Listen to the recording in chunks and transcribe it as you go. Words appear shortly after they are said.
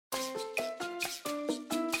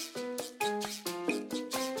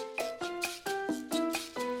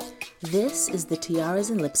This is the Tiaras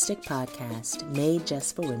and Lipstick podcast, made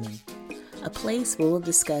just for women. A place where we'll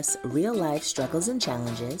discuss real-life struggles and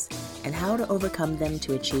challenges and how to overcome them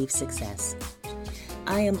to achieve success.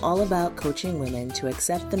 I am all about coaching women to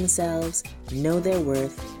accept themselves, know their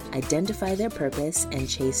worth, identify their purpose, and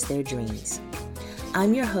chase their dreams.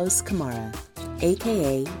 I'm your host, Kamara,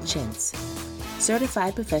 aka Chintz,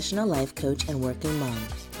 certified professional life coach and working mom.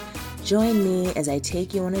 Join me as I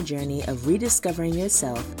take you on a journey of rediscovering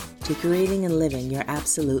yourself to creating and living your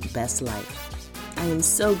absolute best life. I am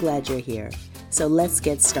so glad you're here, so let's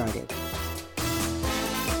get started.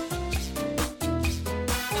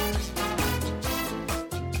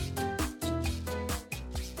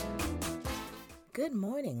 Good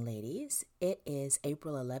morning, ladies. It is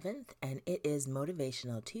April 11th, and it is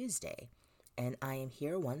Motivational Tuesday, and I am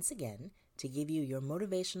here once again to give you your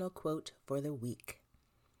motivational quote for the week.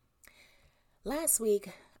 Last week,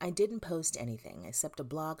 I didn't post anything except a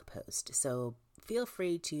blog post, so feel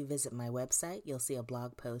free to visit my website. You'll see a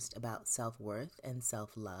blog post about self-worth and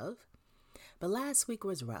self-love. But last week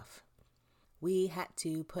was rough. We had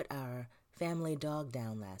to put our family dog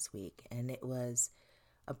down last week, and it was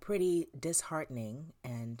a pretty disheartening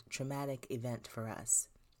and traumatic event for us.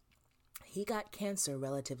 He got cancer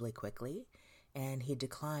relatively quickly, and he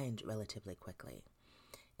declined relatively quickly.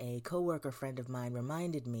 A coworker friend of mine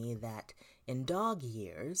reminded me that in dog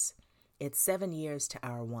years, it's 7 years to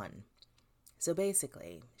our 1. So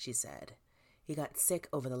basically, she said, he got sick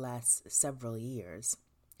over the last several years,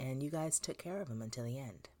 and you guys took care of him until the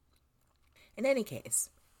end. In any case,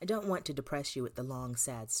 I don't want to depress you with the long,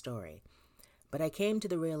 sad story, but I came to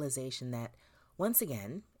the realization that, once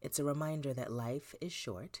again, it's a reminder that life is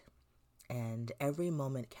short, and every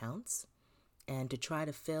moment counts, and to try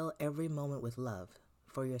to fill every moment with love,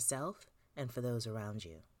 for yourself and for those around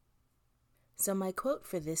you. So my quote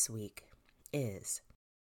for this week is,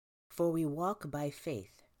 "For we walk by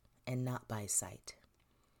faith and not by sight."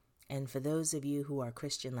 And for those of you who are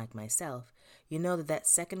Christian like myself, you know that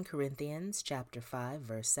that's 2 Corinthians chapter 5,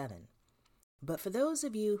 verse 7. But for those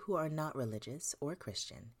of you who are not religious or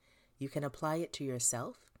Christian, you can apply it to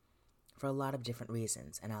yourself for a lot of different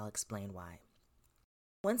reasons, and I'll explain why.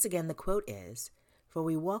 Once again, the quote is, "For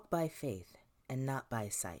we walk by faith and not by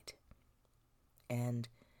sight." And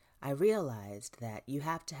I realized that you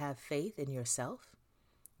have to have faith in yourself,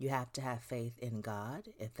 you have to have faith in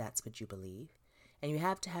God, if that's what you believe, and you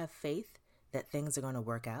have to have faith that things are going to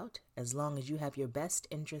work out as long as you have your best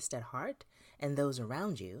interest at heart and those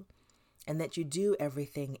around you, and that you do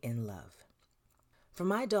everything in love. For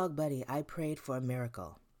my dog Buddy, I prayed for a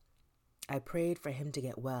miracle. I prayed for him to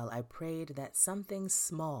get well. I prayed that something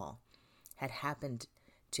small had happened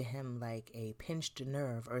to him, like a pinched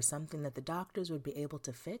nerve or something that the doctors would be able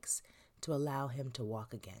to fix to allow him to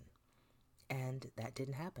walk again. And that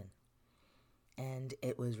didn't happen. And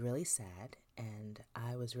it was really sad, and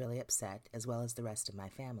I was really upset, as well as the rest of my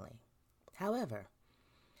family. However,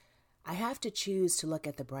 I have to choose to look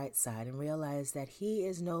at the bright side and realize that he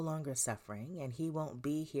is no longer suffering, and he won't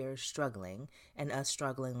be here struggling, and us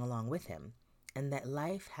struggling along with him, and that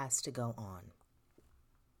life has to go on.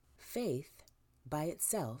 Faith, by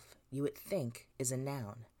itself, you would think is a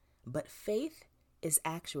noun, but faith is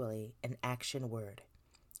actually an action word.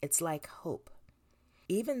 It's like hope.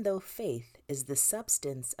 Even though faith is the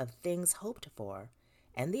substance of things hoped for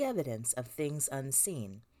and the evidence of things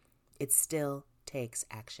unseen, it still takes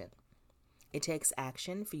action. It takes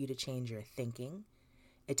action for you to change your thinking.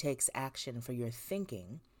 It takes action for your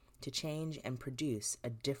thinking to change and produce a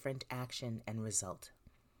different action and result.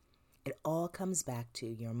 It all comes back to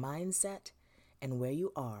your mindset and where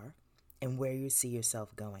you are and where you see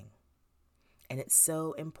yourself going. And it's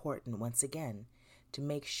so important, once again, to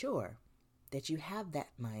make sure that you have that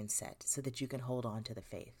mindset so that you can hold on to the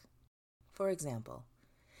faith. For example,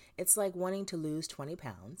 it's like wanting to lose 20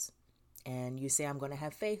 pounds, and you say, I'm going to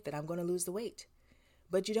have faith that I'm going to lose the weight.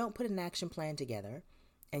 But you don't put an action plan together,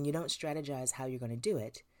 and you don't strategize how you're going to do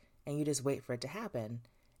it, and you just wait for it to happen.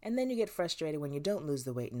 And then you get frustrated when you don't lose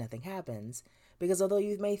the weight and nothing happens, because although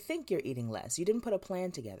you may think you're eating less, you didn't put a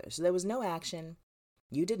plan together. So there was no action.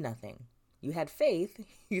 You did nothing. You had faith.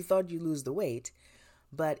 You thought you'd lose the weight,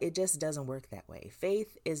 but it just doesn't work that way.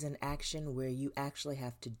 Faith is an action where you actually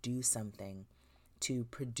have to do something to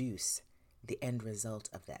produce the end result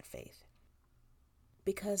of that faith.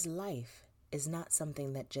 Because life is not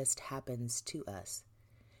something that just happens to us.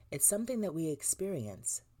 It's something that we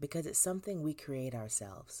experience because it's something we create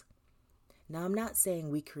ourselves. Now, I'm not saying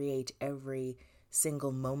we create every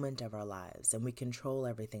single moment of our lives and we control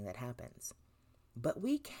everything that happens, but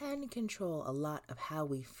we can control a lot of how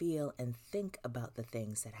we feel and think about the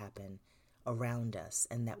things that happen around us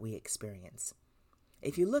and that we experience.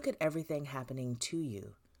 If you look at everything happening to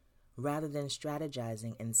you, rather than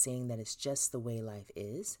strategizing and seeing that it's just the way life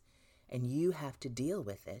is, and you have to deal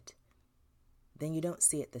with it, then you don't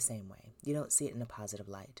see it the same way. You don't see it in a positive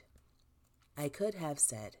light. I could have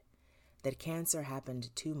said that cancer happened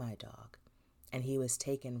to my dog, and he was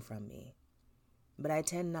taken from me. But I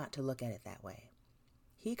tend not to look at it that way.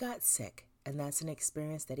 He got sick, and that's an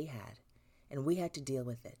experience that he had, and we had to deal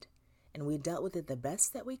with it. And we dealt with it the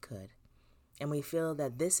best that we could, and we feel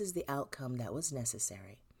that this is the outcome that was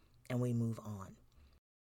necessary, and we move on.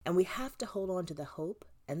 And we have to hold on to the hope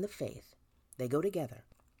and the faith. They go together.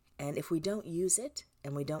 And if we don't use it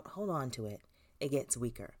and we don't hold on to it, it gets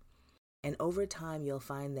weaker. And over time, you'll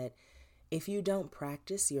find that if you don't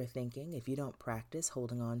practice your thinking, if you don't practice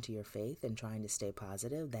holding on to your faith and trying to stay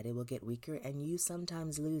positive, that it will get weaker and you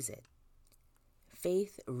sometimes lose it.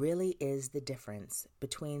 Faith really is the difference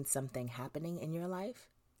between something happening in your life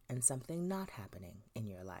and something not happening in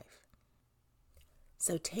your life.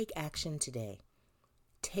 So take action today.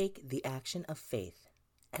 Take the action of faith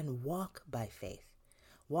and walk by faith.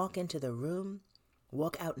 Walk into the room,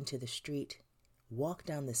 walk out into the street, walk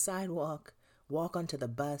down the sidewalk, walk onto the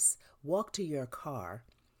bus, walk to your car,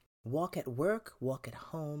 walk at work, walk at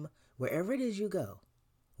home, wherever it is you go,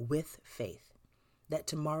 with faith that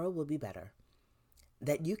tomorrow will be better,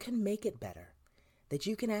 that you can make it better, that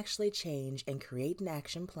you can actually change and create an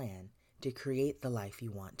action plan to create the life you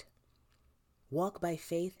want. Walk by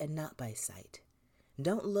faith and not by sight.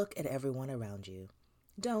 Don't look at everyone around you.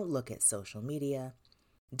 Don't look at social media.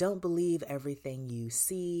 Don't believe everything you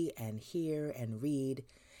see and hear and read,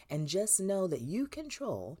 and just know that you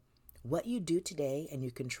control what you do today and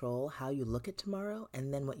you control how you look at tomorrow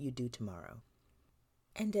and then what you do tomorrow.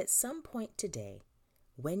 And at some point today,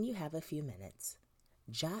 when you have a few minutes,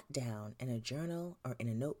 jot down in a journal or in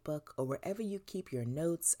a notebook or wherever you keep your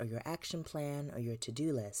notes or your action plan or your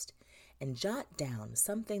to-do list, and jot down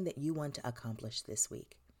something that you want to accomplish this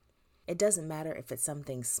week. It doesn't matter if it's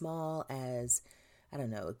something small as,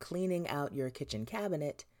 cleaning out your kitchen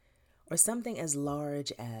cabinet, or something as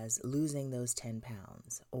large as losing those 10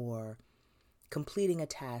 pounds, or completing a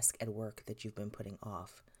task at work that you've been putting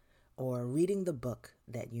off, or reading the book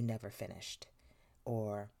that you never finished,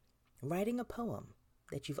 or writing a poem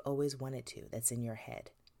that you've always wanted to, that's in your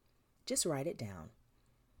head. Just write it down,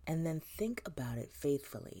 and then think about it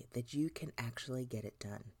faithfully that you can actually get it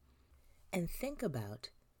done. And think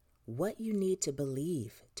about what you need to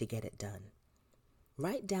believe to get it done.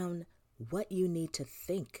 Write down what you need to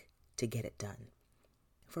think to get it done.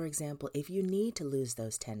 For example, if you need to lose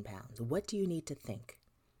those 10 pounds, what do you need to think?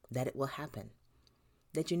 That it will happen.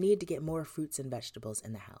 That you need to get more fruits and vegetables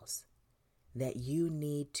in the house. That you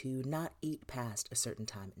need to not eat past a certain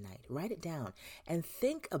time at night. Write it down and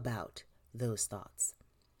think about those thoughts.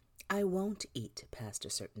 I won't eat past a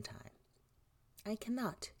certain time. I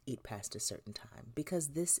cannot eat past a certain time because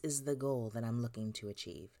this is the goal that I'm looking to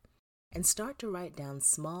achieve. And start to write down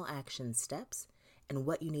small action steps and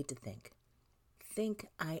what you need to think. Think,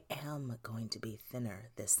 I am going to be thinner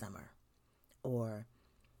this summer. Or,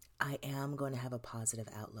 I am going to have a positive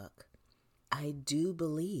outlook. I do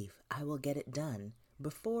believe I will get it done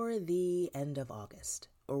before the end of August,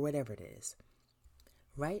 or whatever it is.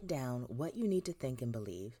 Write down what you need to think and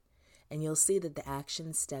believe, and you'll see that the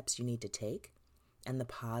action steps you need to take and the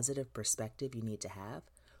positive perspective you need to have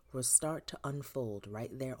will start to unfold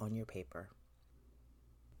right there on your paper.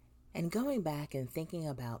 And going back and thinking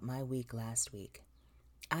about my week last week,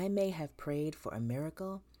 I may have prayed for a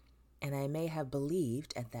miracle, and I may have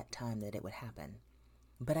believed at that time that it would happen.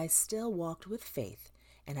 But I still walked with faith,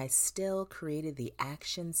 and I still created the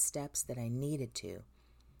action steps that I needed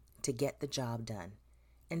to get the job done,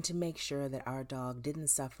 and to make sure that our dog didn't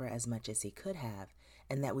suffer as much as he could have,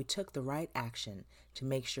 and that we took the right action to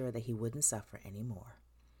make sure that he wouldn't suffer anymore.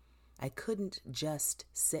 I couldn't just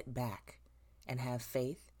sit back and have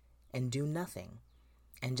faith and do nothing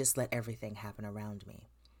and just let everything happen around me.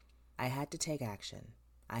 I had to take action.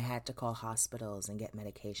 I had to call hospitals and get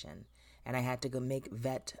medication, and I had to go make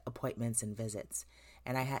vet appointments and visits,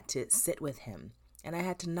 and I had to sit with him, and I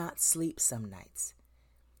had to not sleep some nights.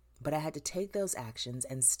 But I had to take those actions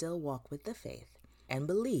and still walk with the faith and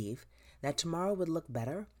believe that tomorrow would look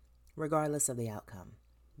better regardless of the outcome,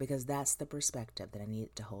 because that's the perspective that I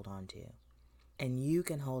needed to hold on to. And you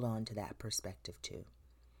can hold on to that perspective too.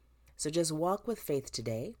 So just walk with faith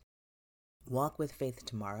today, walk with faith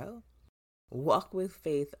tomorrow, walk with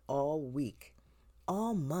faith all week,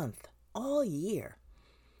 all month, all year.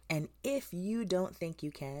 And if you don't think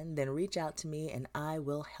you can, then reach out to me and I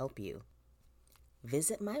will help you.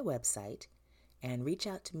 Visit my website and reach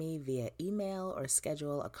out to me via email or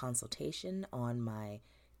schedule a consultation on my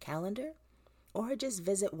calendar, or just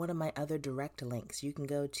visit one of my other direct links. You can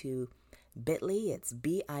go to bit.ly, it's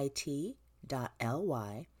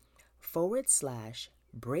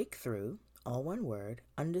bit.ly/breakthrough, all one word,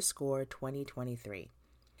 _2023.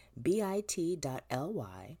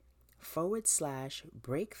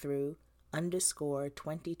 bit.ly/breakthrough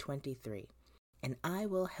 _2023. And I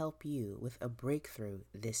will help you with a breakthrough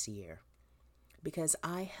this year, because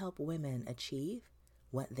I help women achieve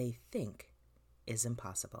what they think is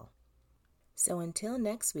impossible. So until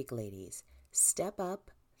next week, ladies, step up,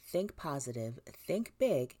 think positive, think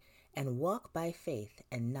big, and walk by faith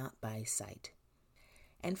and not by sight.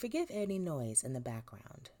 And forgive any noise in the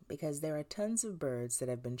background, because there are tons of birds that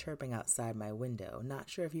have been chirping outside my window. Not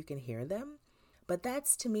sure if you can hear them, but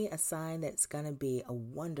that's to me a sign that it's going to be a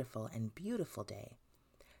wonderful and beautiful day.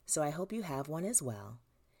 So I hope you have one as well,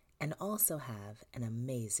 and also have an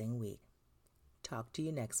amazing week. Talk to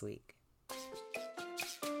you next week.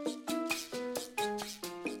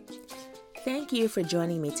 Thank you for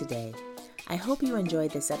joining me today. I hope you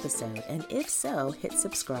enjoyed this episode, and if so, hit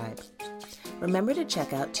subscribe. Remember to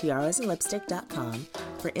check out tiarasandlipstick.com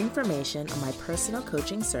for information on my personal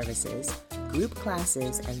coaching services, group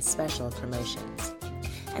classes, and special promotions.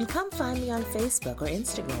 And come find me on Facebook or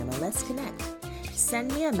Instagram and let's connect.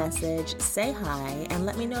 Send me a message, say hi, and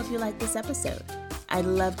let me know if you like this episode. I'd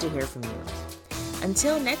love to hear from you.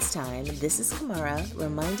 Until next time, this is Kamara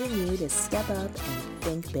reminding you to step up and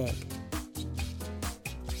think big.